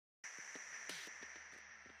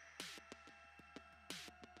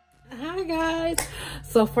Hi guys.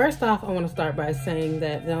 So first off, I want to start by saying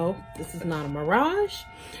that no, this is not a mirage,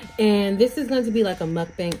 and this is going to be like a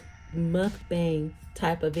mukbang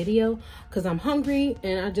type of video because I'm hungry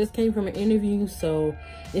and I just came from an interview. So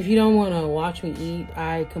if you don't want to watch me eat,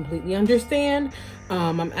 I completely understand.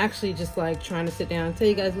 I'm actually just like trying to sit down and tell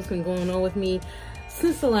you guys what's been going on with me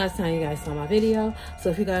since the last time you guys saw my video. So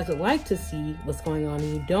if you guys would like to see what's going on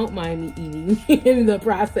and you don't mind me eating in the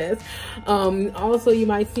process, also you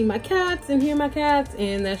might see my cats and hear my cats,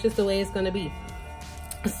 and that's just the way it's going to be.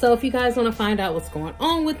 So if you guys want to find out what's going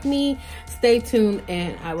on with me, stay tuned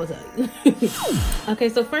and I will tell you. Okay,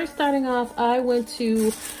 so first starting off, I went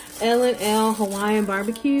to L&L Hawaiian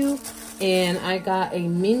Barbecue and I got a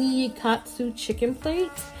mini katsu chicken plate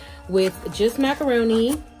with just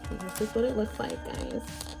macaroni. This is what it looks like, guys.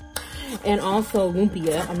 And also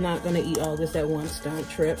lumpia. I'm not gonna eat all this at once, don't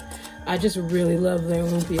trip. I just really love their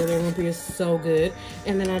lumpia. Their lumpia is so good.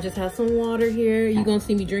 And then I just have some water here. You're gonna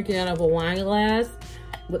see me drinking out of a wine glass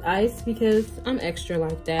with ice because I'm extra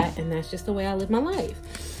like that, and that's just the way I live my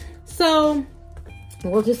life. So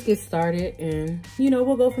we'll just get started and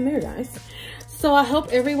we'll go from there, guys. So I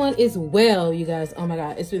hope everyone is well, you guys. Oh my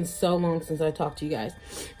God, it's been so long since I talked to you guys.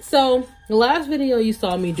 So the last video you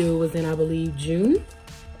saw me do was in, I believe, June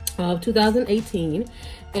of 2018.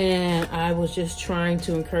 And I was just trying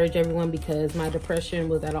to encourage everyone because my depression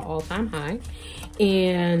was at an all-time high.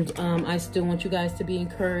 And I still want you guys to be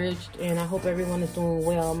encouraged. And I hope everyone is doing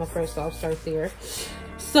well. My first off start there.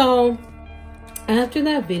 So after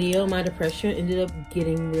that video, my depression ended up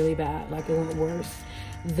getting really bad. Like it went worse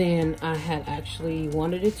than I had actually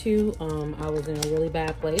wanted it to. I was in a really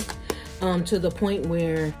bad place to the point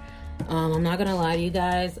where I'm not gonna lie to you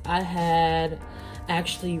guys, I had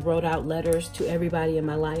actually wrote out letters to everybody in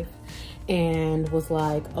my life and was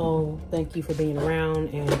like, oh, thank you for being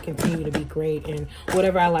around and continue to be great and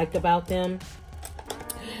whatever I liked about them.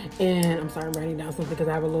 And I'm sorry, I'm writing down something because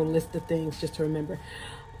I have a little list of things just to remember.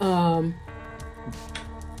 Was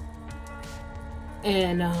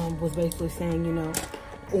basically saying,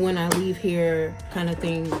 when I leave here kind of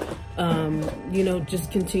thing,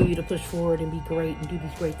 just continue to push forward and be great and do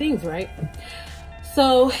these great things, right?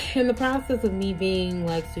 So in the process of me being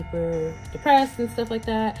like super depressed and stuff like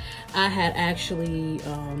that, I had actually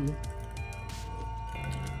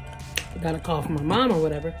got a call from my mom or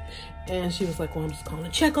whatever, and she was like, well, I'm just calling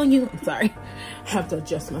to check on you. I'm sorry, I have to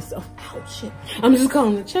adjust myself. Ouch, shit. I'm just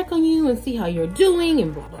calling to check on you and see how you're doing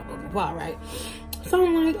and blah, blah, blah, blah, blah, right? So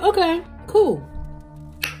I'm like, okay, cool.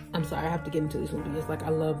 I'm sorry, I have to get into these movies. Like, I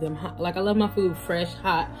love them hot. Like, I love my food fresh,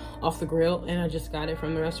 hot, off the grill. And I just got it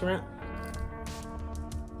from the restaurant.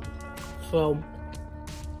 So,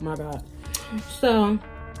 my God. So,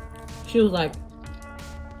 she was like,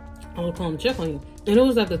 I was calling to check on you. And it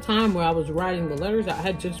was at the time where I was writing the letters. I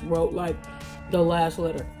had just wrote, like, the last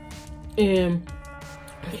letter. And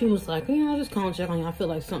she was like, I just calling to check on you. I feel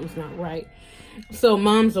like something's not right. So,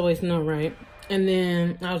 moms always know, right? And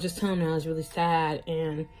then I was just telling her I was really sad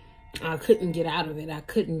and I couldn't get out of it. I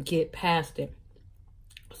couldn't get past it.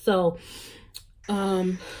 So let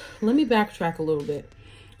me backtrack a little bit.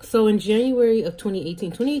 So in January of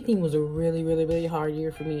 2018 was a really, really, really hard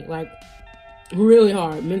year for me. Like really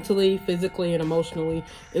hard, mentally, physically, and emotionally.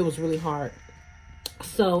 It was really hard.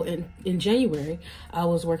 So in January, I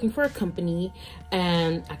was working for a company,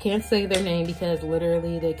 and I can't say their name because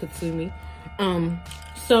literally they could sue me.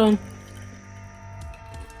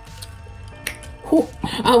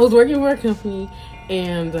 I was working for a company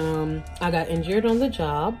and I got injured on the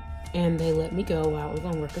job and they let me go while I was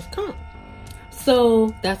on workers' comp.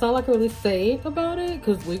 So that's all I can really say about it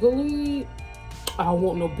because legally I don't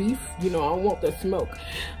want no beef, I don't want that smoke.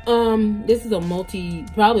 This is a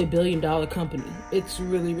probably $billion company. It's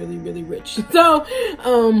really, really, really rich. So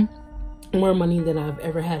more money than I've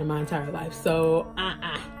ever had in my entire life. So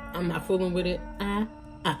I'm not fooling with it.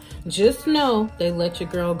 Just know they let your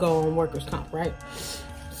girl go on workers' comp, right?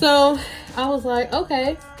 So I was like,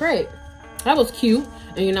 okay, great. That was cute.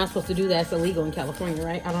 And you're not supposed to do that. It's illegal in California,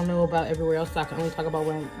 right? I don't know about everywhere else. So I can only talk about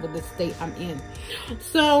what the state I'm in.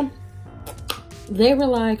 So they were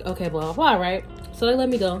like, okay, blah, blah, blah, right? So they let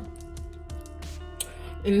me go.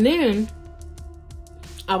 And then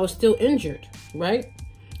I was still injured, right?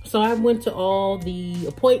 So I went to all the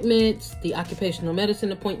appointments, the occupational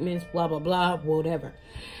medicine appointments, blah, blah, blah, whatever.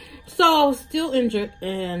 So I was still injured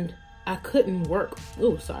and I couldn't work.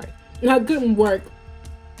 Oh, sorry. I couldn't work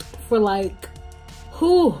for like,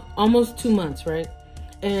 almost 2 months, right?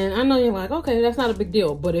 And I know you're like, okay, that's not a big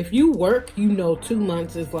deal. But if you work, 2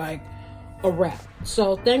 months is like a wrap.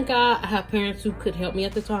 So thank God I have parents who could help me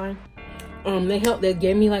at the time. They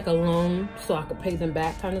gave me like a loan so I could pay them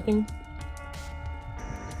back kind of thing.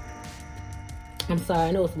 I'm sorry,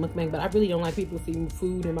 I know it's a mukbang, but I really don't like people seeing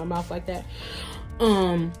food in my mouth like that.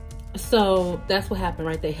 So that's what happened,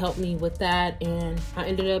 right? They helped me with that, and I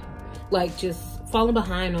ended up like just falling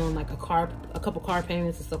behind on like a couple car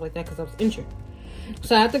payments and stuff like that because I was injured.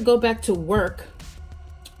 So I had to go back to work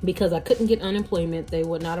because I couldn't get unemployment. They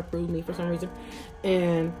would not approve me for some reason,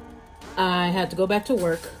 and I had to go back to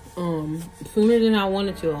work sooner than I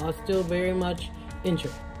wanted to. I was still very much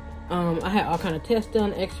injured. I had all kind of tests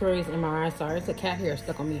done, x-rays, MRIs. Sorry, it's a cat hair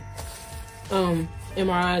stuck on me.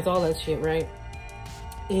 MRIs, all that shit, right?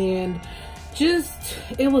 And just,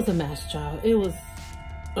 it was a mess, child. It was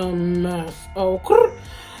a mess. Oh,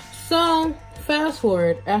 so fast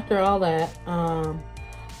forward after all that.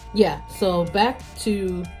 Yeah, so back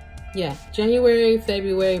to, January,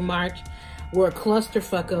 February, March were a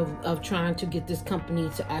clusterfuck of trying to get this company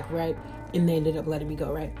to act right, and they ended up letting me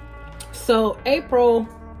go, right? So April,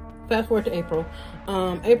 fast forward to April.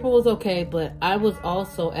 April was okay, but I was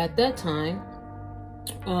also at that time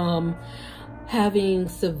having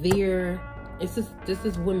severe, this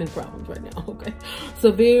is women problems right now, okay?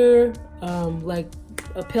 Severe like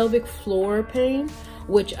a pelvic floor pain,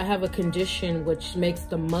 which I have a condition which makes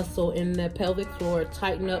the muscle in the pelvic floor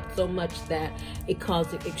tighten up so much that it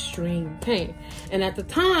causes extreme pain. And at the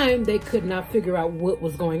time, they could not figure out what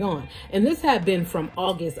was going on. And this had been from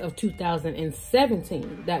August of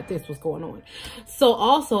 2017 that this was going on. So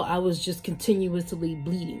also, I was just continuously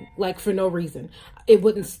bleeding, like for no reason. It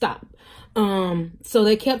wouldn't stop. So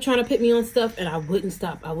they kept trying to put me on stuff, and I wouldn't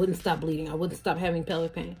stop. I wouldn't stop bleeding. I wouldn't stop having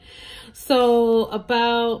pelvic pain. So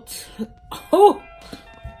about,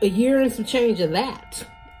 a year and some change of that,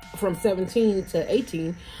 from 17 to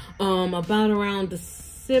 18, about around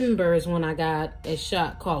December is when I got a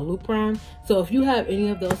shot called Lupron. So if you have any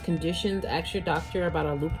of those conditions, ask your doctor about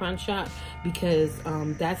a Lupron shot, because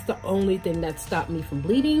that's the only thing that stopped me from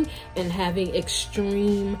bleeding and having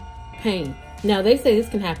extreme pain. Now, they say this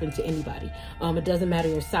can happen to anybody. It doesn't matter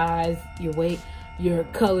your size, your weight, your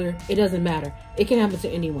color. It doesn't matter. It can happen to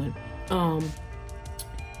anyone.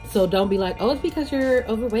 So don't be like, oh, it's because you're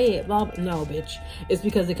overweight. Blah, blah. No, bitch. It's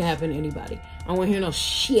because it can happen to anybody. I don't want to hear no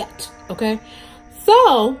shit. Okay?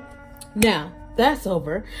 So, now, that's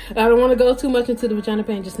over. I don't want to go too much into the vagina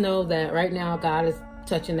pain. Just know that right now, God is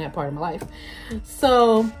touching that part of my life.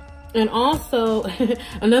 So, and also,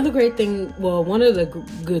 another great thing, well, one of the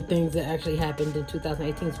good things that actually happened in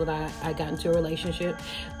 2018 is when I got into a relationship.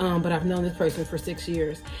 But I've known this person for 6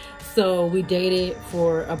 years. So we dated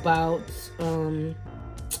for about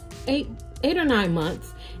eight or 9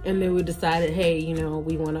 months. And then we decided, hey, you know,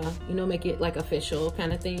 we want to, you know, make it like official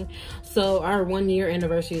kind of thing. So our 1 year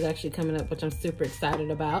anniversary is actually coming up, which I'm super excited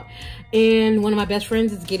about. And one of my best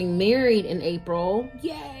friends is getting married in April.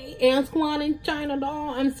 Yay! Antoine in China,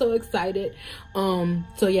 doll. I'm so excited.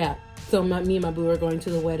 So yeah. So me and my boo are going to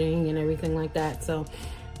the wedding and everything like that. So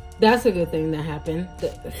that's a good thing that happened.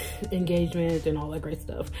 The engagement and all that great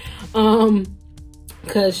stuff.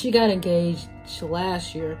 Because she got engaged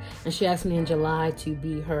last year, and she asked me in July to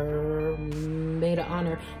be her maid of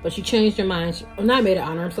honor, but she changed her mind. Not maid of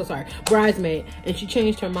honor, I'm so sorry, bridesmaid. And she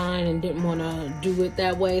changed her mind and didn't want to do it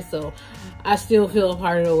that way. So I still feel a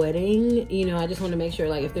part of the wedding. You know, I just want to make sure,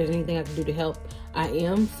 like, if there's anything I can do to help, I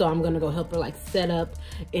am. So I'm going to go help her, like, set up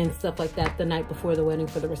and stuff like that the night before the wedding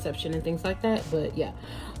for the reception and things like that. But yeah,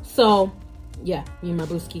 so yeah, me and my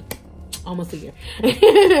booski, almost a year.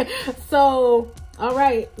 So all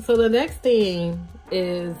right, so the next thing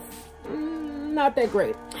is not that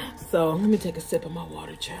great. So let me take a sip of my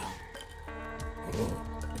water, child.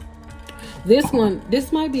 This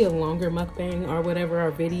might be a longer mukbang or whatever,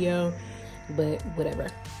 or video, but whatever.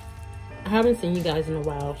 I haven't seen you guys in a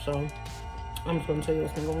while, so I'm just gonna tell you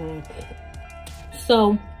what's been going on.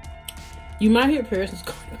 So you might hear Paris and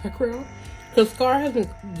Scar in the background, because Scar has been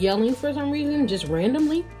yelling for some reason, just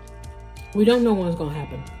randomly. We don't know what's gonna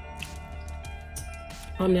happen.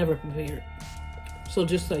 I'm never prepared. So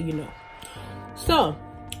just so you know. So,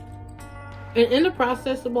 and in the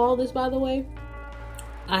process of all this, by the way,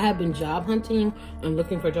 I have been job hunting and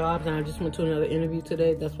looking for jobs, and I just went to another interview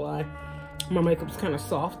today. That's why my makeup's kind of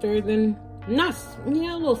softer than, a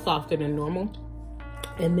little softer than normal.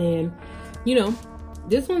 And then, you know,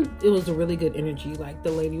 this one, it was a really good energy. Like,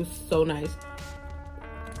 the lady was so nice.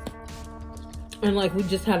 And like, we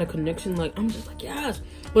just had a connection. Like, I'm just like, yes.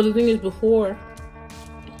 But the thing is, before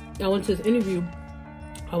I went to this interview,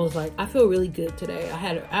 I was like, I feel really good today.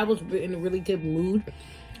 I was in a really good mood,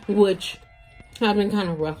 which have been kind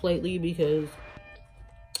of rough lately because,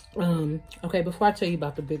 okay, before I tell you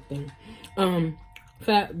about the big thing,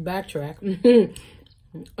 backtrack.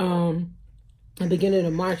 At the beginning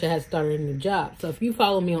of March, I had started a new job. So if you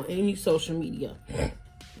follow me on any social media,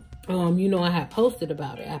 you know I have posted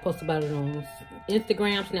about it. I posted about it on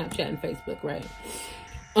Instagram, Snapchat, and Facebook, right?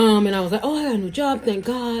 And I was like, oh, I got a new job. Thank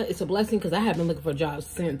God. It's a blessing because I have been looking for a job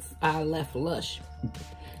since I left Lush,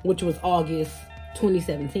 which was August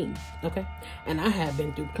 2017. Okay. And I have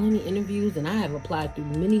been through plenty of interviews and I have applied through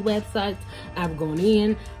many websites. I've gone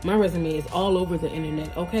in. My resume is all over the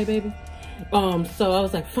internet. Okay, baby. So I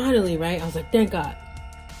was like, finally, right? I was like, thank God.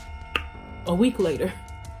 A week later,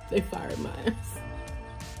 they fired my ass.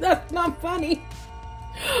 That's not funny.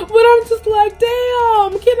 But I'm just like,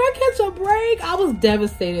 damn, can I catch a break? I was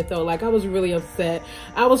devastated though. Like, I was really upset.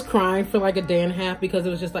 I was crying for like a day and a half because it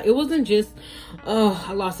was just like, it wasn't just, oh,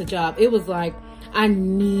 I lost a job. It was like, I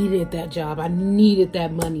needed that job. I needed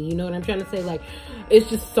that money. You know what I'm trying to say? Like, it's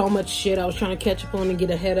just so much shit I was trying to catch up on and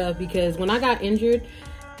get ahead of, because when I got injured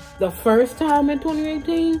the first time in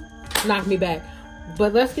 2018, knocked me back.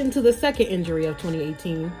 But let's get into the second injury of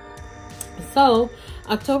 2018. So,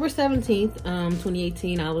 October 17th,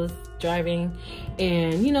 2018, I was driving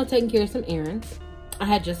and, you know, taking care of some errands. I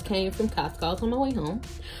had just came from Costco. I was on my way home.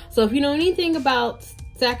 So if you know anything about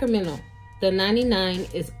Sacramento, the 99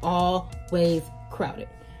 is always crowded.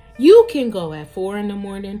 You can go at 4 in the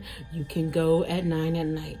morning. You can go at 9 at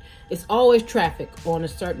night. It's always traffic on a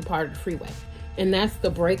certain part of the freeway. And that's the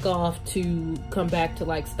break off to come back to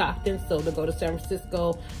like Stockton. So to go to San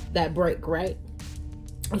Francisco, that break, right?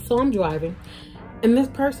 So I'm driving and this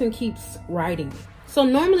person keeps riding me. So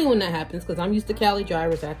normally when that happens, because I'm used to Cali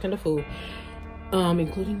drivers acting a fool,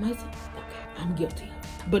 including myself, okay, I'm guilty of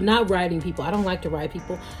it. But not riding people. I don't like to ride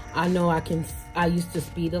people. I know I used to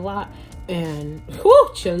speed a lot and whoo,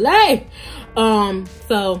 Chile.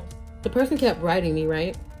 So the person kept riding me,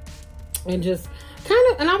 right? And just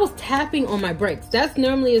kind of, and I was tapping on my brakes. That's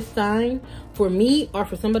normally a sign for me or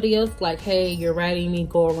for somebody else, like, hey, you're riding me,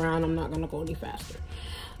 go around. I'm not going to go any faster.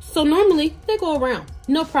 So normally they go around,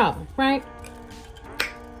 no problem, right?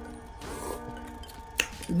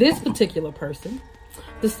 This particular person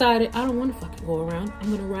decided, I don't want to fucking go around. I'm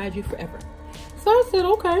going to ride you forever. So I said,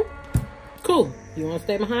 okay, cool. You want to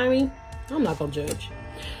stay behind me? I'm not going to judge.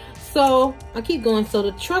 So I keep going. So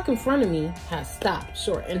the truck in front of me has stopped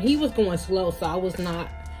short and he was going slow. So I was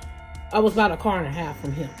about a car and a half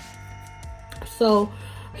from him. So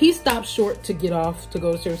he stopped short to get off to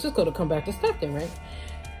go to San Francisco to come back to Stockton, right?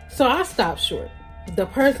 So I stopped short. The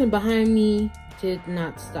person behind me did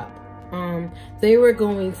not stop. They were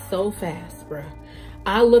going so fast, bruh.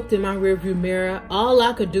 I looked in my rearview mirror. All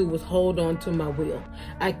I could do was hold on to my wheel.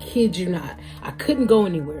 I kid you not. I couldn't go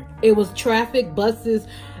anywhere. It was traffic, buses,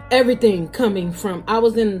 everything coming from, I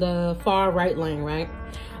was in the far right lane, right?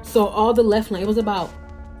 So all the left lane, it was about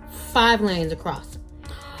 5 lanes across.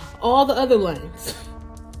 All the other lanes,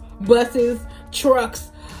 buses,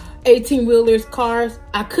 trucks, 18-wheelers, cars,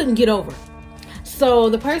 I couldn't get over. So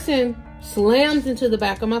the person slams into the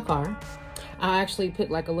back of my car. I actually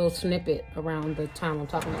put like a little snippet around the time I'm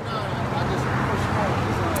talking about.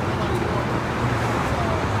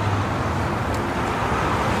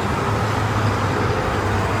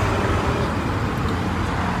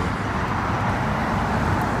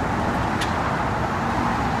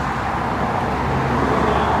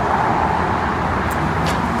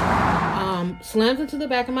 Slams into the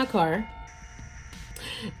back of my car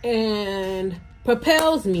and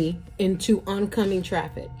propels me into oncoming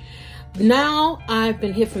traffic. Now I've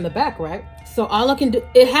been hit from the back, right? So all I can do,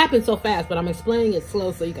 it happened so fast, but I'm explaining it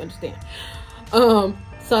slow so you can understand.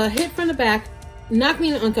 So I hit from the back, knocked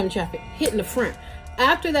me into oncoming traffic, hit in the front.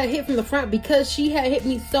 After that hit from the front, because she had hit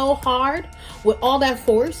me so hard with all that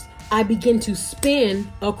force, I began to spin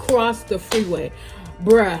across the freeway.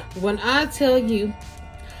 Bruh, when I tell you,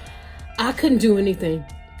 I couldn't do anything.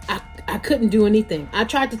 I couldn't do anything. I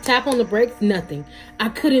tried to tap on the brakes, nothing. I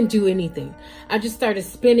couldn't do anything. I just started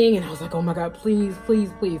spinning and I was like, oh my God, please, please,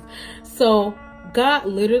 please. So God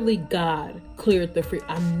cleared the free.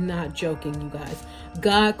 I'm not joking, you guys.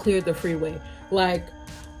 God cleared the freeway. Like,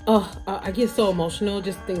 oh, I get so emotional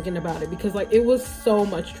just thinking about it because like it was so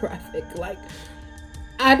much traffic. Like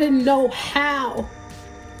I didn't know how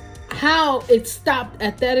it stopped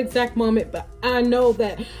at that exact moment, but I know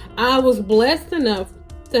that I was blessed enough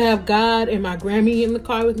to have God and my Grammy in the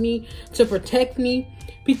car with me to protect me,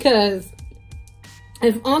 because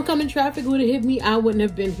if oncoming traffic would have hit me, I wouldn't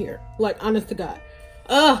have been here. Like, honest to God.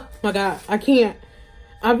 Oh my God, I can't.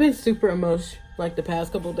 I've been super emotional like the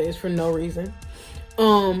past couple of days for no reason.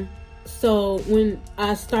 So when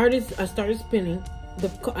I started spinning,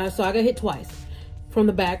 so I got hit twice from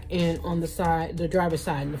the back and on the side, the driver's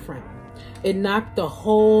side and the front. It knocked the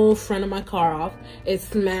whole front of my car off. It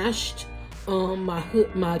smashed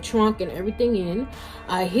my trunk and everything in.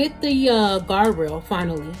 I hit the guardrail,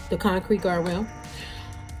 finally, the concrete guardrail.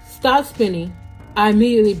 Stopped spinning. I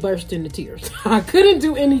immediately burst into tears. I couldn't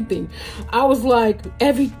do anything. I was like,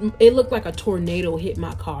 it looked like a tornado hit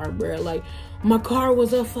my car, bro. Like, my car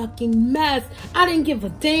was a fucking mess. I didn't give a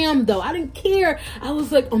damn, though. I didn't care. I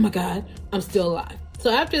was like, oh my God, I'm still alive.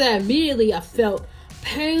 So after that, immediately I felt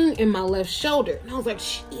pain in my left shoulder. And I was like,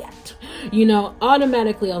 shit. You know,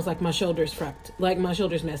 automatically I was like, my shoulder's fucked. Like, my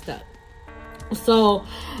shoulder's messed up. So,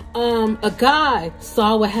 a guy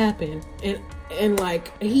saw what happened, and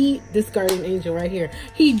like, this guardian angel right here,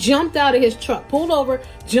 he jumped out of his truck, pulled over,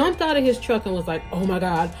 jumped out of his truck and was like, oh my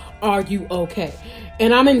God, are you okay?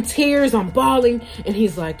 And I'm in tears, I'm bawling. And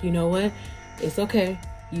he's like, you know what? It's okay.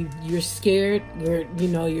 You're scared. You're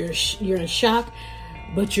in shock,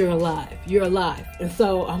 but you're alive. You're alive. And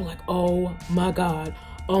so I'm like, oh my God.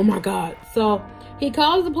 Oh my God. So he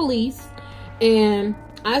calls the police, and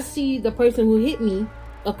I see the person who hit me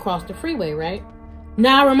across the freeway, right?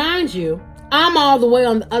 Now, I remind you, I'm all the way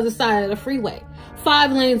on the other side of the freeway,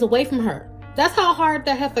 5 lanes away from her. That's how hard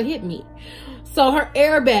that heifer hit me. So her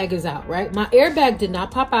airbag is out, right? My airbag did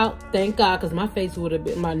not pop out, thank God, because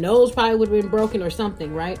my nose probably would have been broken or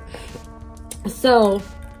something, right? So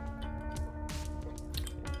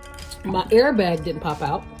my airbag didn't pop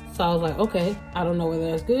out. So I was like, okay, I don't know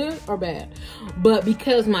whether that's good or bad. But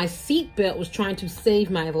because my seatbelt was trying to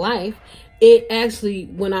save my life, it actually,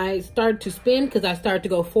 when I started to spin, because I started to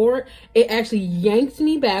go forward, it actually yanked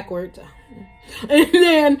me backwards and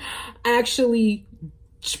then actually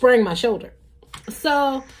sprang my shoulder.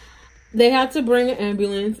 So they had to bring an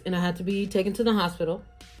ambulance, and I had to be taken to the hospital.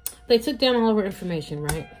 They took down all of her information,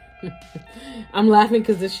 right? I'm laughing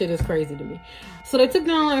because this shit is crazy to me. So they took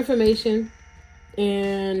down all her information,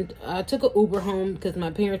 and I took an Uber home because my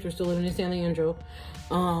parents were still living in San Leandro.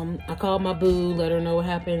 I called my boo, let her know what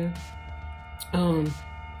happened.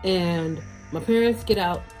 And my parents get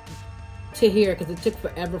out to here because it took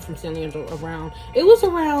forever from San Leandro around. It was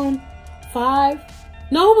around 5.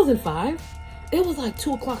 No, it wasn't 5. It was like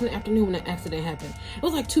 2 o'clock in the afternoon when the accident happened. It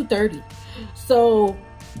was like 2:30. So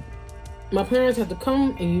my parents had to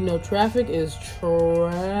come, and you know, traffic is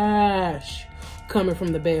trash coming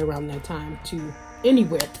from the Bay around that time to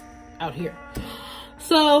anywhere out here.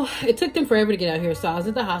 So it took them forever to get out here. So I was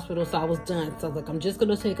at the hospital, so I was done. So I was like, I'm just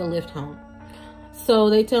gonna take a lift home. So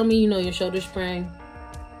they tell me, you know, your shoulder sprang.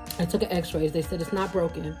 I took an x-rays. They said it's not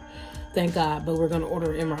broken, thank God, but we're gonna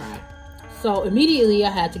order an MRI. So immediately I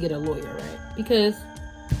had to get a lawyer, right? Because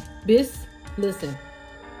listen,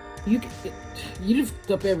 you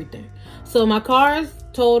just up everything. So my car's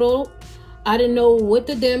totaled. I didn't know what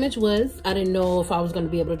the damage was. I didn't know if I was going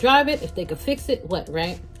to be able to drive it, if they could fix it, what,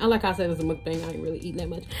 right? I like I said, it's a mukbang. I ain't really eating that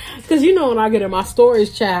much. Because you know when I get in my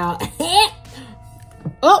storage, child.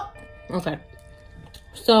 Oh, okay.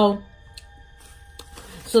 So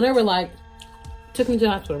they were like, took me to the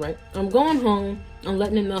hospital, right? I'm going home. I'm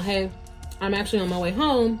letting them know, hey, I'm actually on my way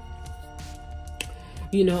home.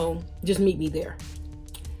 You know, just meet me there.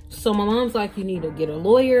 So my mom's like, you need to get a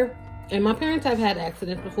lawyer. And my parents have had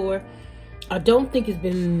accidents before. I don't think it's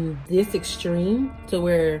been this extreme to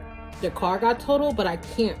where their car got totaled, but I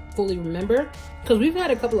can't fully remember. Because we've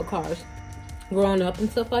had a couple of cars growing up and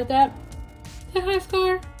stuff like that. Hey, hi,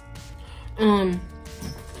 Scar.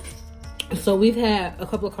 So we've had a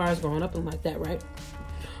couple of cars growing up and like that, right?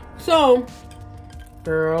 So,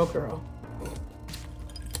 girl.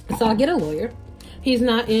 So I get a lawyer. He's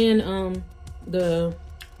not in the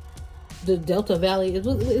Delta Valley.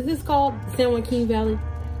 Is this called San Joaquin Valley?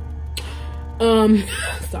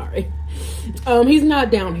 Sorry. He's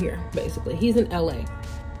not down here, basically. He's in LA.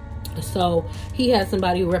 So he has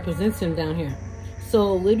somebody who represents him down here.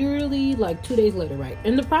 So literally like 2 days later, right?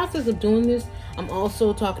 In the process of doing this, I'm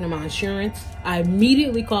also talking to my insurance. I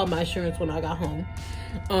immediately called my insurance when I got home.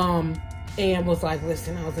 And was like,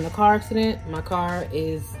 listen, I was in a car accident. My car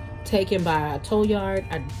is taken by a tow yard.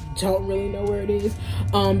 I don't really know where it is.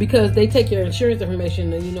 Because they take your insurance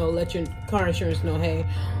information and, you know, let your car insurance know, hey,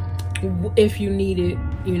 if you need it,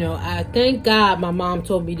 you know. I thank God my mom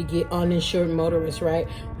told me to get uninsured motorists, right?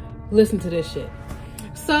 Listen to this shit.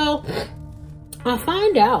 So I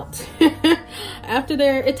find out after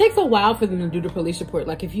it takes a while for them to do the police report.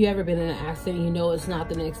 Like if you ever been in an accident, you know it's not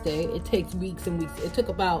the next day. It takes weeks and weeks. It took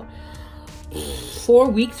about 4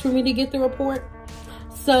 weeks for me to get the report.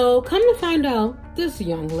 So come to find out, this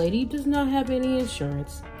young lady does not have any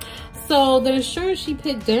insurance. So the insurance she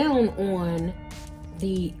put down on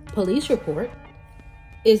the police report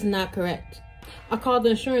is not correct. I called the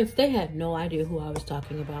insurance. They had no idea who I was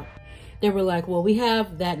talking about. They were like, well, we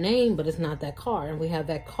have that name, but it's not that car. And we have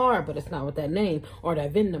that car, but it's not with that name or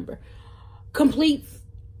that VIN number. Complete,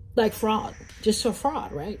 like, fraud. Just a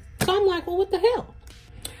fraud, right? So I'm like, well, what the hell?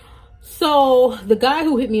 So the guy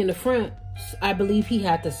who hit me in the front, I believe he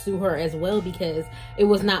had to sue her as well because it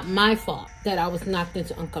was not my fault that I was knocked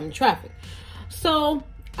into oncoming traffic. So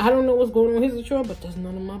I don't know what's going on with his insurance, but that's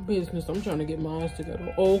none of my business. I'm trying to get my eyes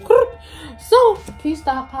together. Okay. So can you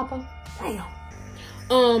stop, Papa?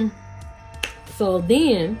 Damn. So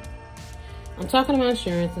then I'm talking about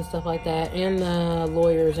insurance and stuff like that, and the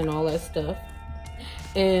lawyers and all that stuff.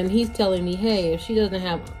 And he's telling me, hey, if she doesn't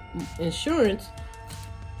have insurance,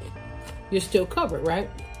 you're still covered, right?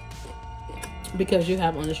 Because you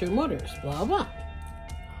have uninsured motorists, blah, blah.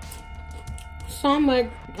 So I'm like,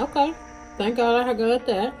 okay. Thank God I got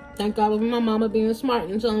that. Thank God with my mama being smart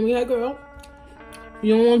and telling me, hey, girl,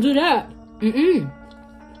 you don't want to do that.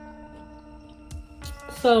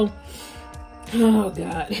 So, oh,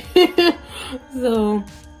 God. So,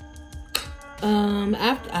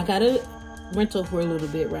 after I got a rental for a little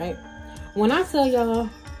bit, right? When I tell y'all,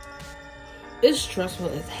 it's stressful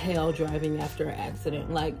as hell driving after an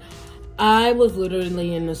accident. Like, I was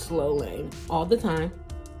literally in the slow lane all the time.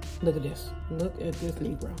 Look at this. Look at this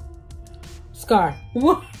Negro. Scar.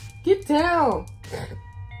 What? Get down.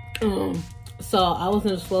 So I was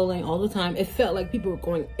in the slow lane all the time. It felt like people were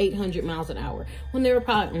going 800 miles an hour when they were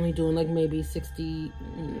probably only doing like maybe 60.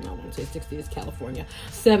 I won't say 60 is California.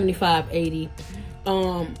 75, 80.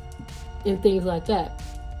 And things like that.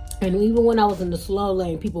 And even when I was in the slow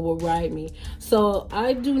lane, people would ride me. So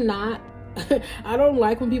I do not, I don't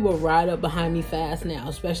like when people ride up behind me fast now,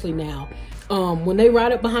 especially now. When they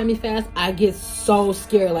ride up behind me fast, I get so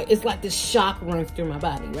scared. Like, it's like this shock runs through my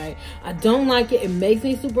body, right? I don't like it. It makes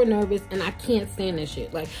me super nervous, and I can't stand this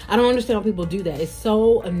shit. Like, I don't understand how people do that. It's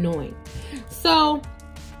so annoying. So,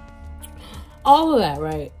 all of that,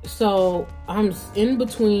 right? So, I'm in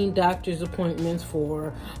between doctor's appointments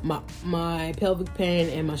for my pelvic pain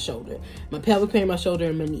and my shoulder. My pelvic pain, my shoulder,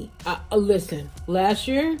 and my knee. Listen, last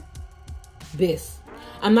year,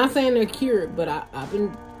 I'm not saying they're cured, but I've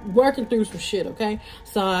been working through some shit, okay?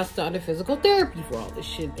 So I started physical therapy for all this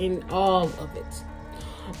shit and all of it.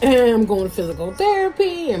 And I'm going to physical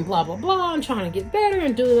therapy and blah, blah, blah. I'm trying to get better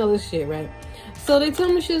and doing all this shit, right? So they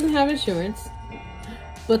tell me she doesn't have insurance.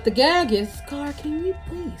 But the gag is, Scar, can you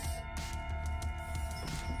please?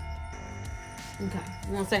 Okay.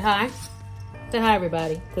 You want to say hi? Say hi,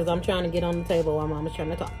 everybody. Because I'm trying to get on the table while Mama's trying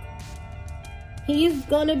to talk. He's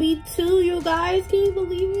gonna be 2, you guys. Can you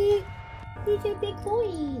believe it? He's a big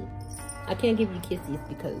boy. I can't give you kisses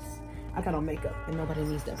because I got on makeup and nobody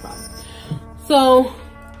needs that problem. So,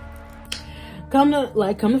 come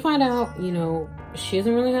to find out, you know, she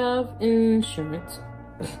doesn't really have insurance.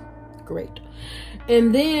 Great.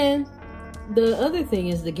 And then the other thing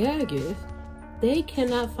is, the gag is, they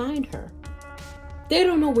cannot find her. They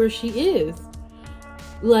don't know where she is.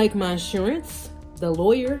 Like my insurance, the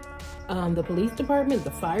lawyer, the police department, the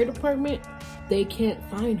fire department, they can't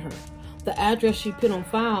find her. The address she put on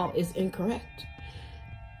file is incorrect.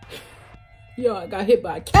 Yo, I got hit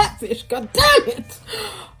by a catfish. God damn it.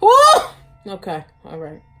 Oh! Okay, all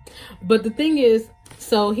right. But the thing is,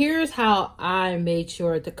 so here's how I made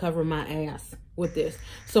sure to cover my ass with this.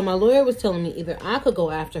 So my lawyer was telling me either I could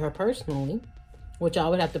go after her personally, which I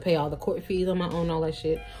would have to pay all the court fees on my own, all that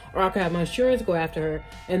shit, or I could have my insurance go after her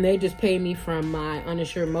and they just pay me from my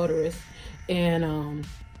uninsured motorist and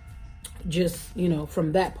just, you know,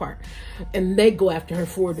 from that part, and they go after her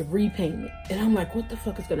for the repayment. And I'm like, what the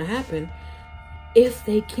fuck is gonna happen if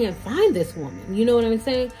they can't find this woman? You know what I'm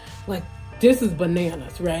saying? Like, this is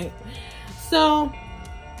bananas, right? So,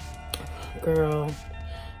 girl,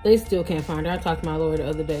 they still can't find her. I talked to my lawyer the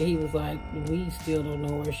other day. He was like, we still don't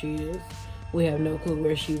know where she is. We have no clue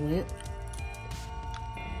where she went.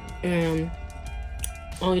 And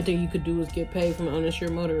only thing you could do is get paid from an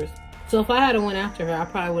uninsured motorist. So if I had went after her, I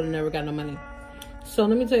probably would have never got no money. So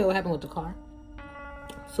let me tell you what happened with the car.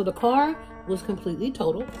 So the car was completely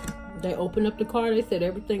totaled. They opened up the car. They said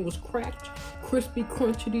everything was cracked, crispy,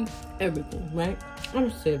 crunchy, everything, right? I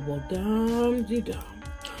said, well, damn.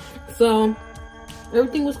 So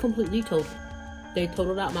everything was completely totaled. They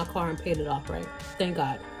totaled out my car and paid it off, right? Thank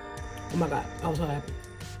God. Oh my God, I was so happy.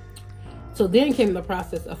 So then came the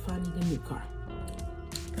process of finding a new car.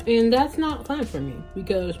 And that's not fun for me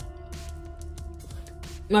because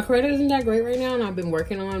my credit isn't that great right now, and I've been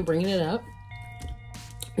working on bringing it up,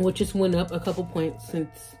 which just went up a couple points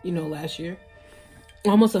since, you know, last year.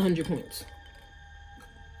 Almost 100 points.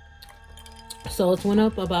 So it's went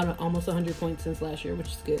up about almost 100 points since last year, which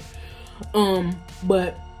is good.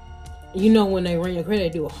 But you know, when they run your credit, they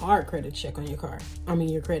do a hard credit check on your car. I mean,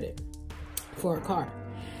 your credit for a car.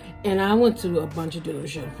 And I went to a bunch of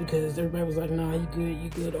dealerships because everybody was like, nah, you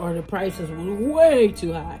good. Or the prices were way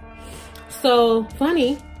too high. So,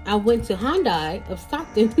 funny, I went to Hyundai of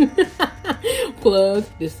Stockton. Plug,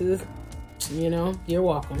 this is, you know, you're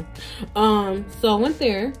welcome. So I went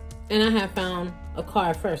there and I had found a car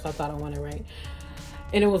at first. I thought I wanted, right?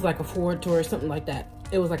 And it was like a Ford Tour or something like that.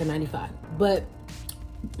 It was like a 95. But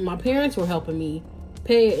my parents were helping me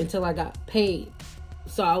pay it until I got paid.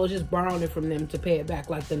 So I was just borrowing it from them to pay it back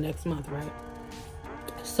like the next month, right?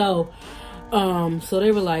 So, so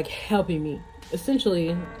they were like helping me.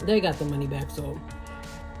 Essentially, they got the money back. So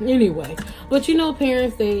anyway, but you know,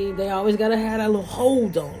 parents, they always gotta have that little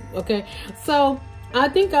hold on. Okay, so I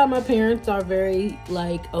think my parents are very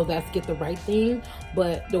like, oh, that's get the right thing.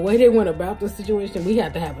 But the way they went about the situation, we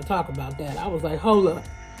had to have a talk about that. I was like, hold up.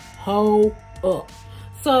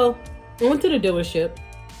 So I went to the dealership.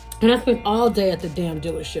 And I spent all day at the damn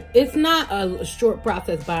dealership. It's not a short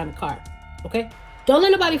process buying a car, okay? Don't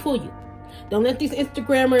let nobody fool you. Don't let these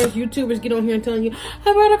Instagrammers, YouTubers get on here and telling you,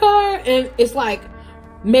 I bought a car. And it's like,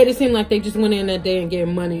 made it seem like they just went in that day and gave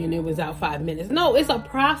money and it was out 5 minutes. No, it's a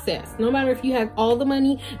process. No matter if you have all the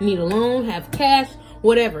money, need a loan, have cash,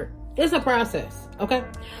 whatever. It's a process, okay?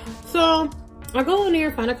 So I go in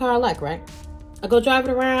there, find a car I like, right? I go drive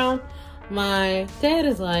it around. My dad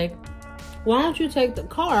is like, why don't you take the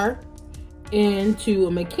car into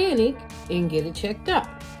a mechanic and get it checked out?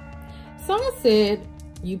 So I said,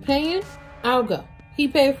 you paying? I'll go. He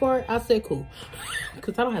paid for it. I said, cool.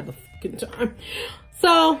 Because I don't have the fucking time.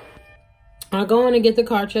 So I go in and get the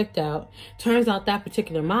car checked out. Turns out that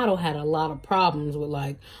particular model had a lot of problems with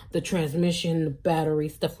like the transmission, the battery,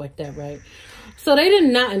 stuff like that, right? So they did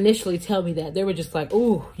not initially tell me that. They were just like,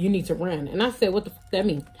 ooh, you need to run. And I said, what the fuck that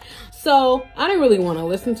mean? So I didn't really want to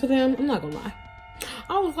listen to them. I'm not gonna lie.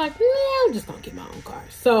 I was like, nah, I'm just gonna get my own car.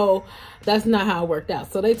 So that's not how it worked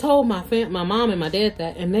out. So they told my mom and my dad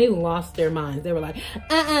that, and they lost their minds. They were like,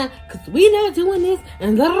 because we not doing this.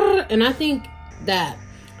 And I think that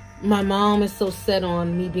my mom is so set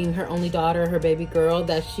on me being her only daughter, her baby girl,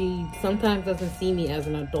 that she sometimes doesn't see me as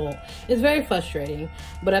an adult. It's very frustrating,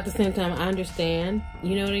 but at the same time, I understand,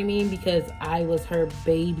 you know what I mean? Because I was her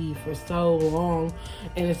baby for so long,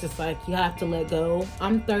 and it's just like, you have to let go.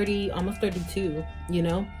 I'm 30, almost 32, you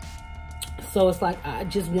know? So it's like, I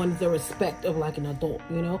just wanted the respect of like an adult,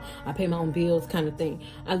 you know? I pay my own bills kind of thing.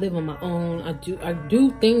 I live on my own. I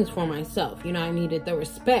do things for myself. You know, I needed the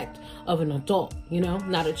respect of an adult, you know,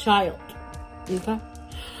 not a child. Okay?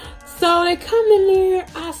 So they come in there,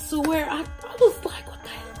 I swear, I was like, what the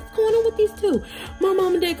hell is going on with these two? My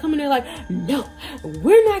mom and dad come in there like, no,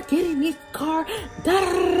 we're not getting this car. Da,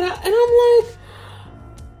 da, da, da. And I'm like,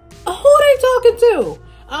 who are they talking to?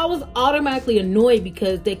 I was automatically annoyed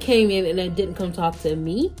because they came in and they didn't come talk to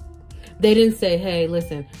me. They didn't say, hey,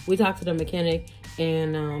 listen, we talked to the mechanic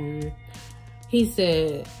and he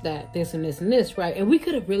said that this and this and this, right? And we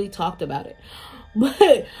could have really talked about it. But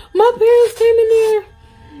my parents came in there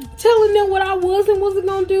telling them what I was and wasn't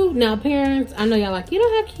going to do. Now, parents, I know y'all like, you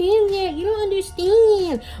don't have kids yet. You don't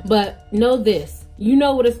understand. But know this. You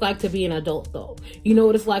know what it's like to be an adult, though. You know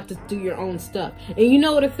what it's like to do your own stuff. And you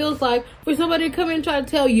know what it feels like for somebody to come in and try to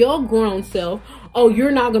tell your grown self, oh,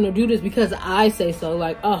 you're not going to do this because I say so.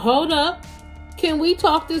 Like, hold up. Can we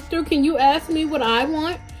talk this through? Can you ask me what I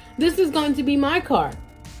want? This is going to be my car.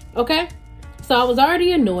 Okay? So I was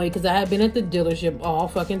already annoyed because I had been at the dealership all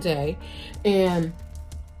fucking day. And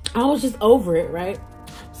I was just over it, right?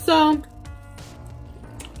 So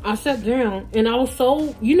I sat down and I was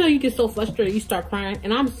so, you know, you get so frustrated, you start crying,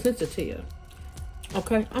 and I'm sensitive.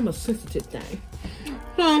 Okay? I'm a sensitive thing.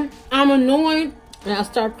 So I'm annoyed and I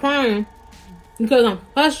start crying because I'm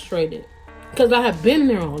frustrated because I have been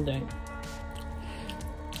there all day.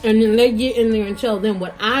 And then they get in there and tell them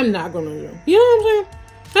what I'm not going to do. You know what I'm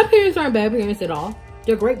saying? My parents aren't bad parents at all.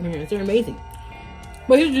 They're great parents. They're amazing.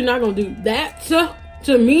 But you're not going to do that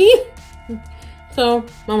to me? So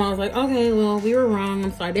my mom was like, okay, well, we were wrong.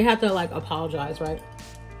 I'm sorry. They had to like apologize, right?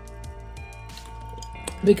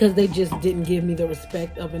 Because they just didn't give me the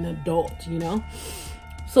respect of an adult, you know?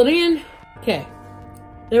 So then, okay.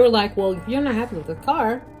 They were like, well, if you're not happy with the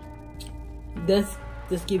car, let's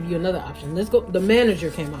give you another option. Let's go. The manager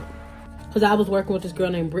came out. Because I was working with this girl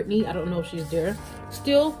named Brittany. I don't know if she's there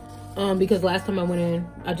still. Because last time I went in,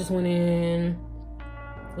 I just went in,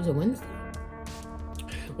 was it Wednesday?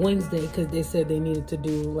 Wednesday, because they said they needed to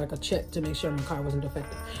do like a check to make sure my car wasn't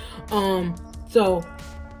defective. So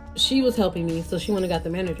she was helping me, so she went and got the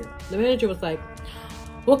manager. The manager was like,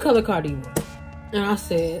 what color car do you want? And I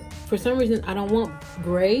said, for some reason, I don't want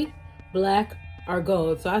gray, black, or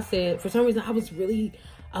gold. So I said, for some reason, I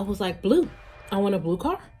was like, blue. I want a blue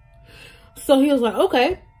car. So he was like,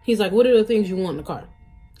 okay. He's like, what are the things you want in the car?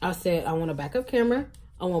 I said, I want a backup camera.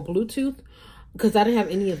 I want Bluetooth. Because I didn't have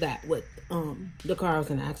any of that with the car I was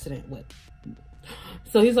in an accident with.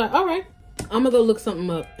 So he's like, all right, I'm going to go look something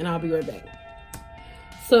up and I'll be right back.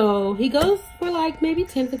 So he goes for like maybe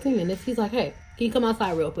 10, 15 minutes. He's like, hey, can you come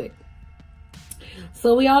outside real quick?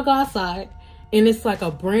 So we all go outside and it's like a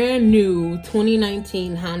brand new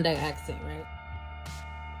 2019 Hyundai Accent, right?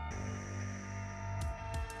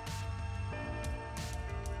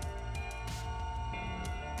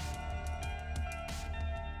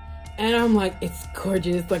 And I'm like, it's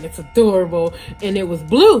gorgeous, like it's adorable. And it was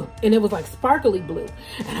blue, and it was like sparkly blue.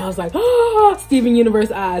 And I was like, oh, Steven Universe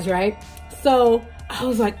eyes, right? So I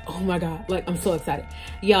was like, oh my God, like I'm so excited.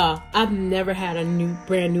 Y'all, I've never had a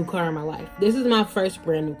brand new car in my life. This is my first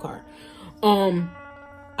brand new car.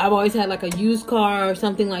 I've always had like a used car or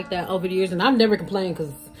something like that over the years. And I've never complained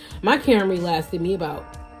because my Camry lasted me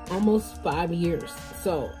about almost 5 years.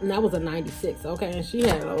 So, and that was a 96, okay? And she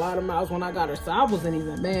had a lot of miles when I got her, so I wasn't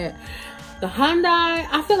even mad. The Hyundai,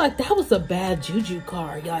 I feel like that was a bad juju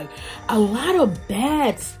car. Like, a lot of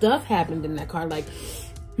bad stuff happened in that car. Like,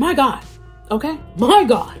 my God, okay? My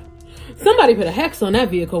God. Somebody put a hex on that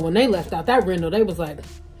vehicle when they left out that rental. They was like,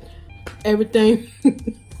 everything...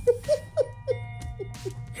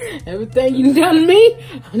 everything you done to me,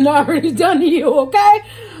 I'm already done to you, okay?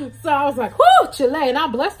 So I was like, whoo, Chile, and I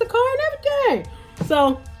blessed the car and everything.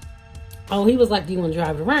 So, oh, he was like, do you want to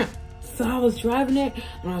drive it around? So I was driving it,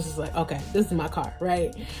 and I was just like, okay, this is my car,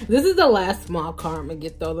 right? This is the last small car I'm gonna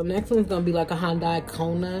get, though. The next one's gonna be like a Hyundai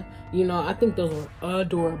Kona. You know, I think those are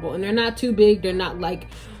adorable, and they're not too big. They're not like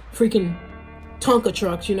freaking Tonka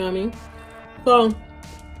trucks, you know what I mean? So,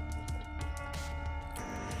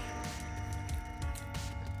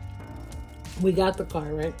 we got the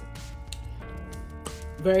car, right?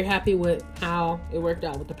 Very happy with how it worked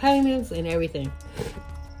out with the payments and everything.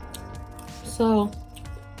 So,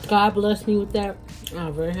 God blessed me with that.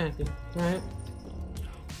 I'm very happy, right?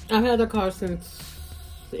 I've had the car since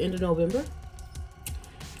the end of November.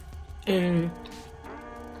 And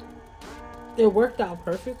it worked out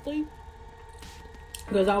perfectly.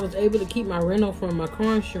 Because I was able to keep my rental from my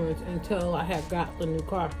car insurance until I had got the new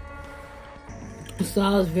car. So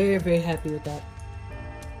I was very, very happy with that.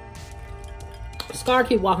 Scar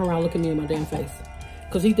keep walking around looking me in my damn face.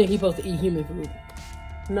 Because he think he's supposed to eat human food.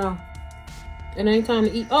 No. It ain't time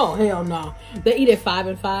to eat. Oh, hell no. They eat at 5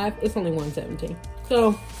 and 5. It's only 117.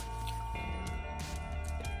 So,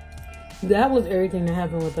 that was everything that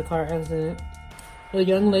happened with the car accident. A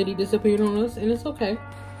young lady disappeared on us, and it's okay.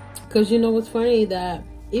 Because you know what's funny? That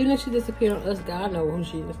even if she disappeared on us, God knows who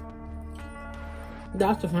she is.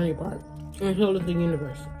 That's the funny part. And so does the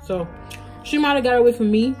universe. So, she might have got away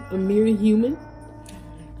from me, a mere human.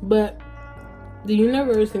 But the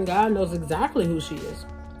universe and God knows exactly who she is.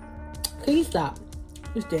 Can you stop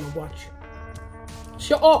this damn watch?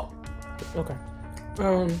 Shut up. Okay.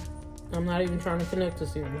 I'm not even trying to connect to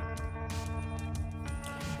Siri.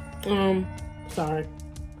 Sorry.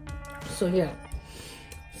 So yeah.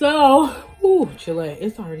 So, ooh, Chile.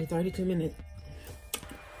 It's already 32 minutes.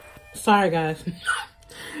 Sorry, guys.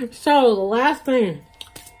 So the last thing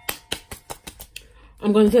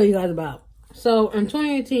I'm going to tell you guys about. So in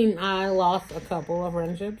 2018, I lost a couple of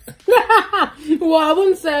friendships. Well, I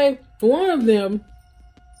wouldn't say one of them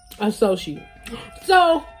associate.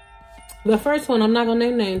 So the first one, I'm not going to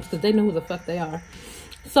name names because they know who the fuck they are.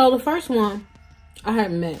 So the first one I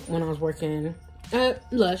had met when I was working at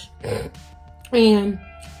Lush. And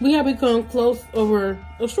we had become close over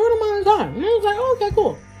a short amount of time. And I was like, oh, okay,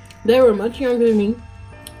 cool. They were much younger than me.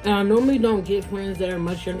 And I normally don't get friends that are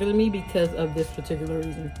much younger than me because of this particular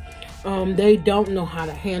reason. They don't know how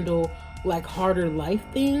to handle like harder life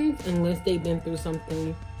things unless they've been through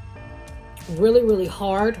something really, really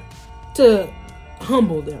hard to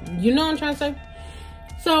humble them. You know what I'm trying to say?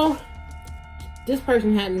 So this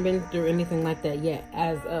person hadn't been through anything like that yet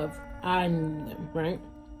as of I knew them, right?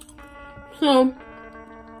 So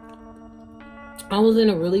I was in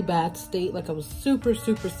a really bad state. Like I was super,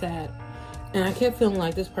 super sad. And I kept feeling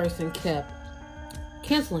like this person kept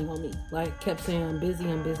canceling on me. Like, kept saying, I'm busy,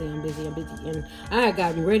 I'm busy, I'm busy, I'm busy. And I had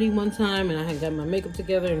gotten ready one time, and I had got my makeup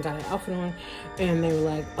together and got an outfit on. And they were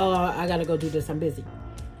like, oh, I gotta go do this, I'm busy.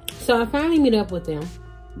 So I finally meet up with them.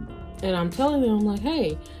 And I'm telling them, I'm like,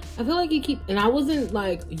 hey, I feel like you keep... And I wasn't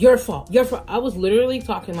like, your fault, your fault. I was literally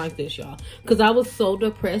talking like this, y'all. Because I was so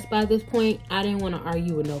depressed by this point, I didn't want to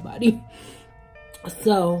argue with nobody.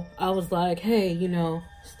 So I was like, hey, you know...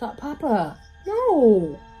 Stop, Papa.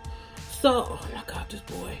 No. So, oh my God, this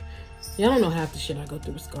boy. Y'all don't know half the shit I go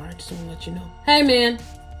through with Scar. I just want to let you know. Hey, man,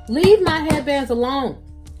 leave my headbands alone.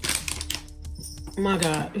 My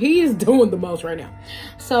God, he is doing the most right now.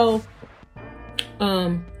 So,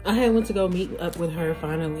 I had went to go meet up with her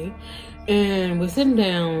finally, and we're sitting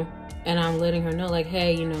down, and I'm letting her know, like,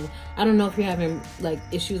 hey, you know, I don't know if you're having like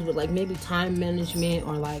issues with like maybe time management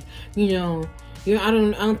or like, you know, I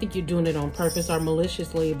don't think you're doing it on purpose or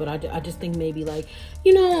maliciously, but I just think maybe like,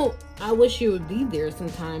 you know, I wish you would be there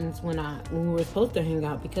sometimes when we were supposed to hang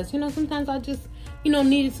out, because, you know, sometimes I just, you know,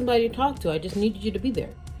 needed somebody to talk to. I just needed you to be there.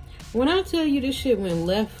 When I tell you this shit went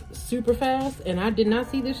left super fast, and I did not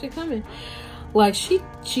see this shit coming. Like, she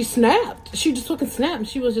snapped. She just fucking snapped.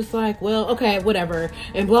 She was just like, well, okay, whatever,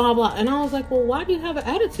 and blah, blah, blah. And I was like, well, why do you have an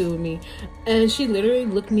attitude with me? And she literally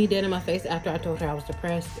looked me dead in my face after I told her I was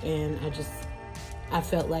depressed, and I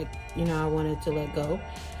felt like, you know, I wanted to let go.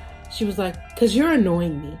 She was like, because you're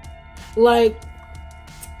annoying me. Like,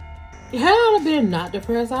 had I been not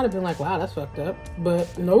depressed, I'd have been like, wow, that's fucked up. But,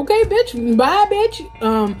 okay, bitch, bye, bitch.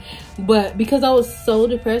 But because I was so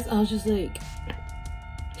depressed, I was just like,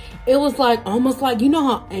 it was like, almost like, you know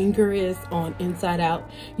how anger is on Inside Out?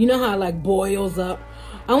 You know how it like boils up?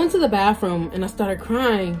 I went to the bathroom and I started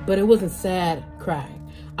crying, but it wasn't sad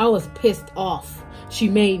crying. I was pissed off. She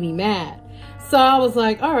made me mad. So I was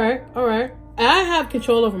like, all right. I have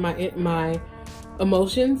control over my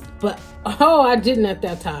emotions, but I didn't at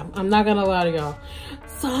that time. I'm not gonna lie to y'all.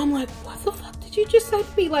 So I'm like, what the fuck did you just say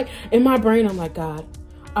to me? Like, in my brain, I'm like, God,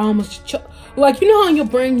 I almost choked. Like, you know how in your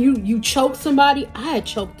brain you choke somebody? I had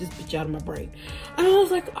choked this bitch out of my brain. And I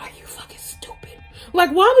was like, are you fucking stupid?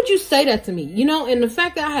 Like, why would you say that to me? You know, and the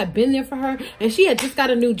fact that I had been there for her, and she had just got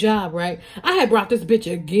a new job, right? I had brought this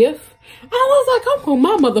bitch a gift. I was like, I'm on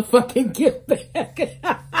my motherfucking gift back.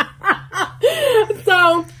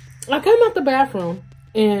 So I come out the bathroom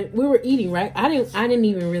and we were eating, right? I didn't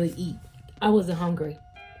even really eat. I wasn't hungry.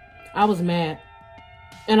 I was mad.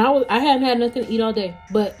 And I hadn't had nothing to eat all day,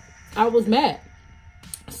 but I was mad.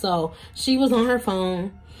 So she was on her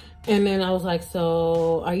phone, and then I was like,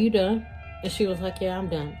 so are you done? And she was like, yeah, I'm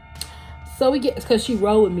done. So we get, because she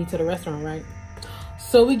rode with me to the restaurant, right?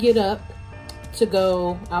 So we get up to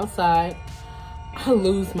go outside. I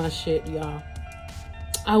lose my shit, y'all.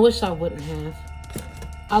 I wish I wouldn't have.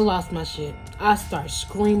 I lost my shit. I started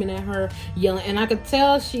screaming at her, yelling, and I could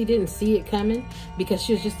tell she didn't see it coming, because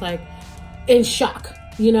she was just like in shock,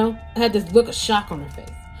 you know? I had this look of shock on her face.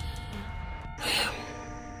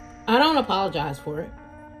 I don't apologize for it.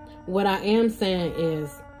 What I am saying is,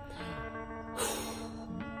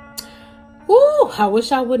 whoo, I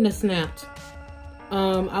wish I wouldn't have snapped.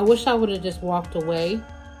 I wish I would have just walked away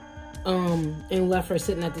and left her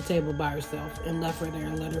sitting at the table by herself, and left her there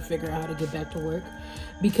and let her figure out how to get back to work.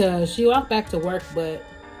 Because she walked back to work, but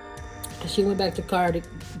she went back to car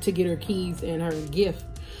to get her keys and her gift.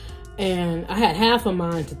 And I had half of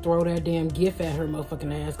mine to throw that damn gift at her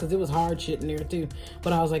motherfucking ass, because it was hard shit in there too.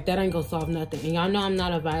 But I was like, that ain't gonna solve nothing. And y'all know I'm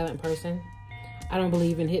not a violent person. I don't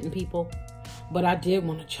believe in hitting people. But I did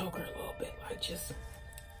want to choke her a little bit. Like,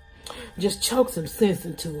 just choke some sense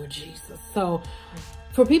into her, Jesus. So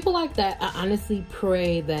for people like that, I honestly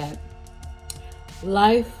pray that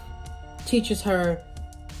life teaches her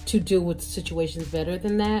to deal with situations better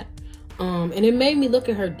than that. And it made me look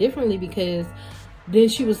at her differently, because then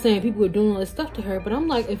she was saying people were doing all this stuff to her. But I'm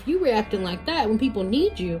like, if you reacting like that when people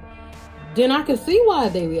need you, then I can see why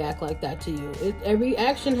they react like that to you. Every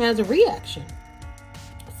action has a reaction.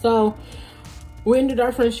 So we ended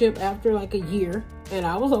our friendship after like a year, and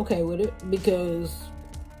I was okay with it, because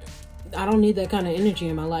I don't need that kind of energy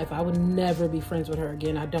in my life. I would never be friends with her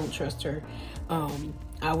again. I don't trust her.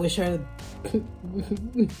 I wish her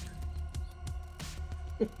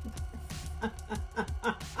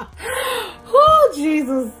oh,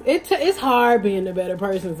 Jesus. It's hard being a better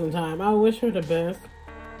person sometimes. I wish her the best.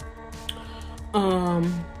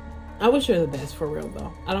 I wish her the best, for real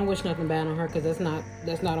though. I don't wish nothing bad on her, because that's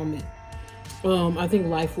not on me. I think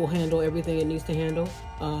life will handle everything it needs to handle.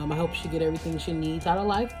 I hope she get everything she needs out of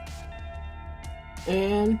life,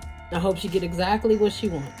 and I hope she get exactly what she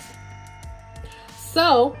wants.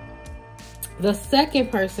 So the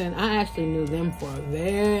second person, I actually knew them for a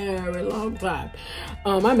very long time.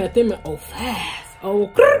 I met them at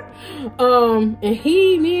and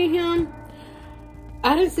me and him,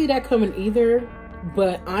 I didn't see that coming either.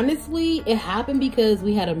 But honestly, it happened because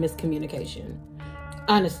we had a miscommunication.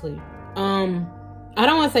 Honestly. I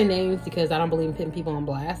don't want to say names, because I don't believe in putting people on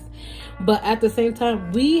blast. But at the same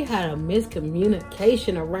time, we had a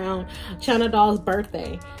miscommunication around China Doll's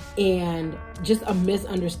birthday, and just a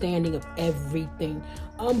misunderstanding of everything.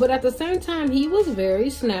 But at the same time, he was very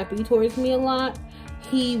snappy towards me a lot.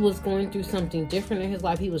 he was going through something different in his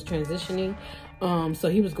life. He was transitioning. So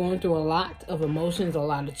he was going through a lot of emotions, a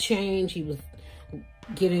lot of change. He was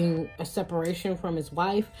getting a separation from his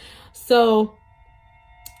wife. So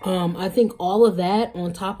I think all of that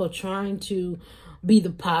on top of trying to be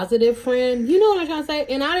the positive friend, you know what I'm trying to say?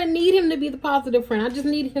 And I didn't need him to be the positive friend. I just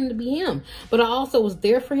needed him to be him. But I also was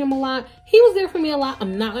there for him a lot. He was there for me a lot.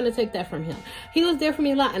 I'm not going to take that from him. He was there for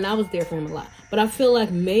me a lot, and I was there for him a lot. But I feel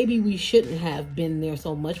like maybe we shouldn't have been there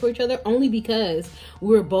so much for each other, only because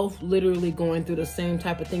we were both literally going through the same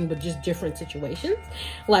type of thing, but just different situations.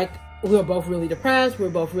 Like, we were both really depressed, we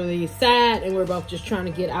were both really sad, and we were both just trying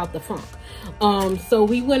to get out the funk. So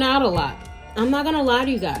we went out a lot. I'm not going to lie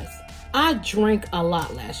to you guys. I drank a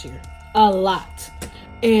lot last year. A lot.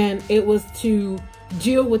 And it was to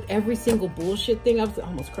deal with every single bullshit thing. I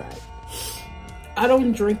almost cried. I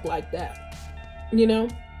don't drink like that, you know?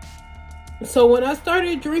 So when I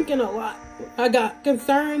started drinking a lot, I got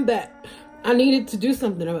concerned that I needed to do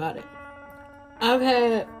something about it. I've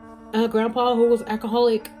had a grandpa who was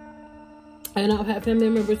alcoholic, and I've had family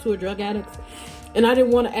members who are drug addicts, and I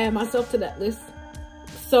didn't want to add myself to that list.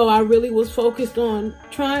 So I really was focused on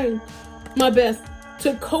trying my best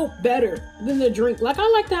to cope better than the drink. Like, I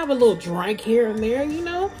like to have a little drink here and there, you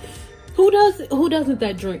know? Who doesn't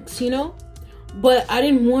that drinks, you know? But I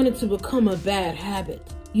didn't want it to become a bad habit,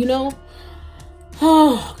 you know?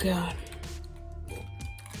 Oh, God.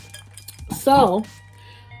 So,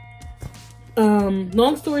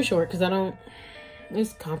 long story short, because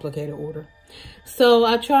it's complicated order. So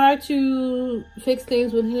I tried to fix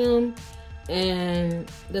things with him, and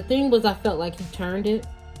the thing was, I felt like he turned it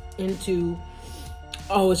into,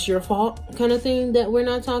 oh, it's your fault kind of thing that we're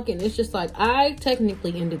not talking. It's just like, I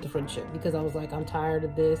technically ended the friendship because I was like, I'm tired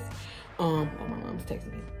of this. Oh, my mom's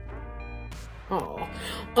texting me. Oh,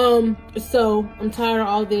 so I'm tired of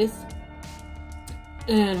all this,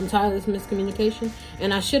 and I'm tired of this miscommunication,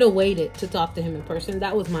 and I should have waited to talk to him in person.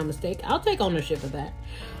 That was my mistake. I'll take ownership of that.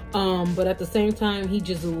 But at the same time, he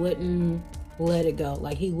just wouldn't let it go.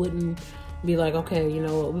 Like, he wouldn't be like, okay, you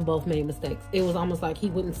know what, we both made mistakes. It was almost like he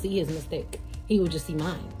wouldn't see his mistake. He would just see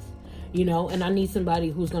mine, you know? And I need somebody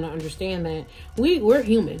who's going to understand that we're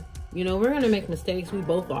human, you know? We're going to make mistakes. We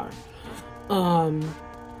both are.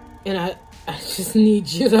 And I just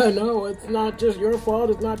need you to know it's not just your fault.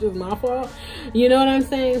 It's not just my fault. You know what I'm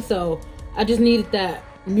saying? So I just needed that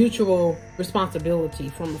mutual responsibility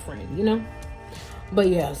from a friend, you know? But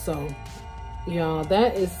yeah, so y'all,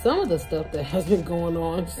 that is some of the stuff that has been going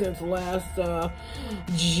on since last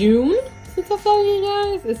June, since I saw you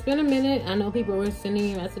guys. It's been a minute. I know people were sending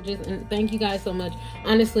me messages, and thank you guys so much,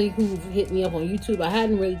 honestly, who've hit me up on YouTube. I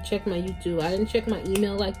hadn't really checked my YouTube. I didn't check my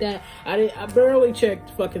email like that. I barely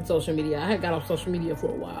checked fucking social media. I had got off social media for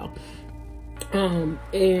a while.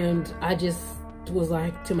 And I just was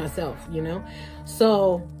like to myself, you know?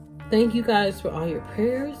 So thank you guys for all your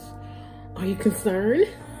prayers. Are you concerned?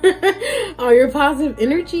 All your positive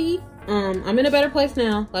energy. I'm in a better place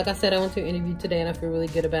now. Like I said, I went to an interview today and I feel really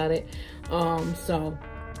good about it. So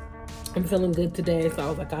I'm feeling good today. So I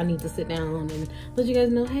was like, I need to sit down and let you guys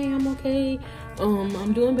know, hey, I'm okay.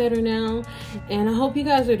 I'm doing better now, and I hope you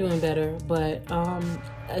guys are doing better. But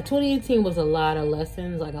 2018 was a lot of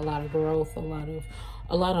lessons, like a lot of growth, I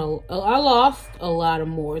lost a lot of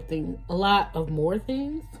more things. What?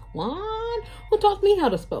 Who taught me how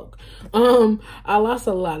to spoke? I lost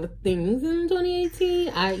a lot of things in 2018,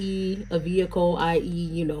 i.e. a vehicle, i.e.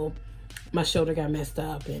 you know, my shoulder got messed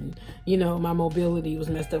up, and you know, my mobility was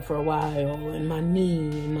messed up for a while, and my knee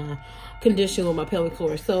and my condition with my pelvic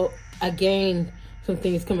floor. So I gained some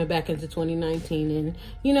things coming back into 2019, and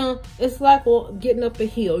you know, it's like, well, getting up a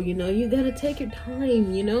hill, you know, you gotta take your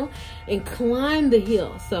time, you know, and climb the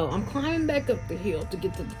hill. So I'm climbing back up the hill to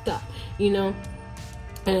get to the top, you know.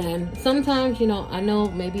 And sometimes, you know, I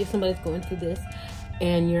know maybe if somebody's going through this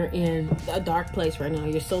and you're in a dark place right now,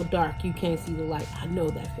 you're so dark you can't see the light. I know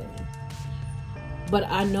that feeling. But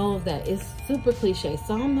I know that it's super cliche,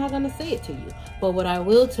 so I'm not gonna say it to you. But what I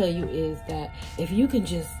will tell you is that if you can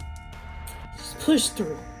just push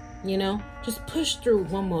through, you know, just push through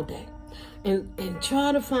one more day, and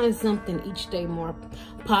try to find something each day more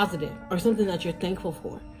positive, or something that you're thankful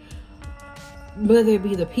for. Whether it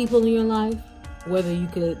be the people in your life, whether you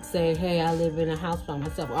could say, hey, I live in a house by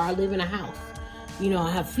myself, or I live in a house, you know, I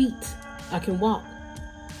have feet, I can walk,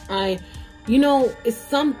 you know, it's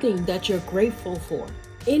something that you're grateful for.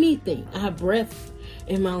 Anything. I have breath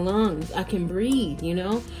in my lungs, I can breathe, you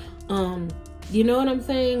know. You know what I'm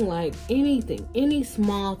saying? Like anything, any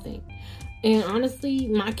small thing. And honestly,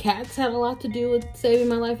 my cats had a lot to do with saving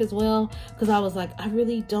my life as well, because I was like, I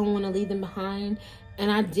really don't want to leave them behind.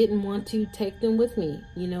 and I didn't want to take them with me.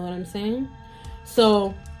 You know what I'm saying?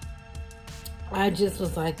 So I just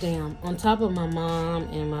was like, damn, on top of my mom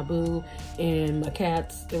and my boo and my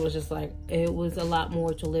cats, it was just like, it was a lot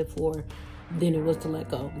more to live for than it was to let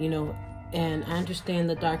go, you know? And I understand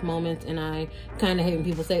the dark moments, and I kind of hate when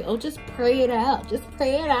people say, oh, just pray it out. Just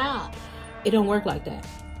pray it out. It don't work like that.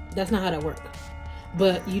 That's not how that works.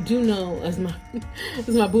 But you do know, as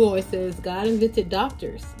my boo always says, God invented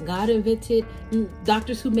doctors. God invented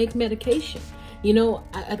doctors who make medication. You know,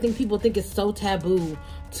 I think people think it's so taboo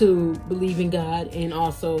to believe in God and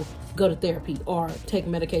also go to therapy or take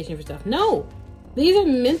medication for stuff. No, these are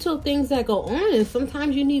mental things that go on, and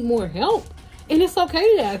sometimes you need more help. And it's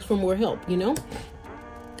okay to ask for more help, you know?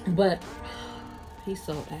 But he's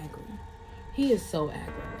so angry. He is so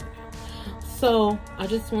angry right now. So I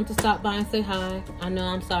just want to stop by and say hi. I know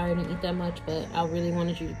I'm sorry I didn't eat that much, but I really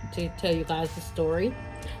wanted to tell you guys the story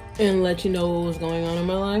and let you know what was going on in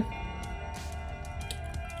my life.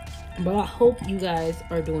 But I hope you guys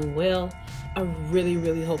are doing well. I really,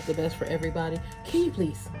 really hope the best for everybody. Can you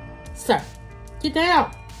please, sir, get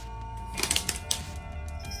down?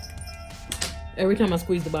 Every time I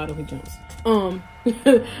squeeze the bottle, he jumps.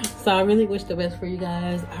 So I really wish the best for you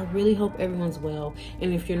guys. I really hope everyone's well.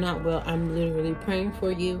 And if you're not well, I'm literally praying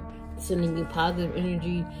for you, sending you positive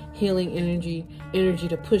energy, healing energy, energy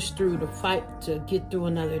to push through, to fight, to get through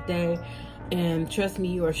another day. And trust me,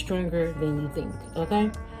 you are stronger than you think, okay?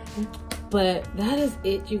 But that is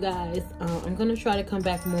it, you guys. I'm going to try to come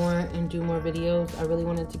back more and do more videos. I really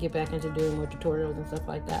wanted to get back into doing more tutorials and stuff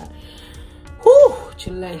like that. Whew,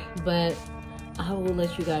 Chile. But I will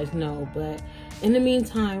let you guys know. But in the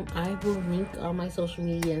meantime, I will link all my social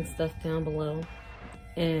media and stuff down below.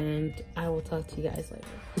 And I will talk to you guys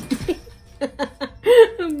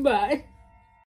later. Bye.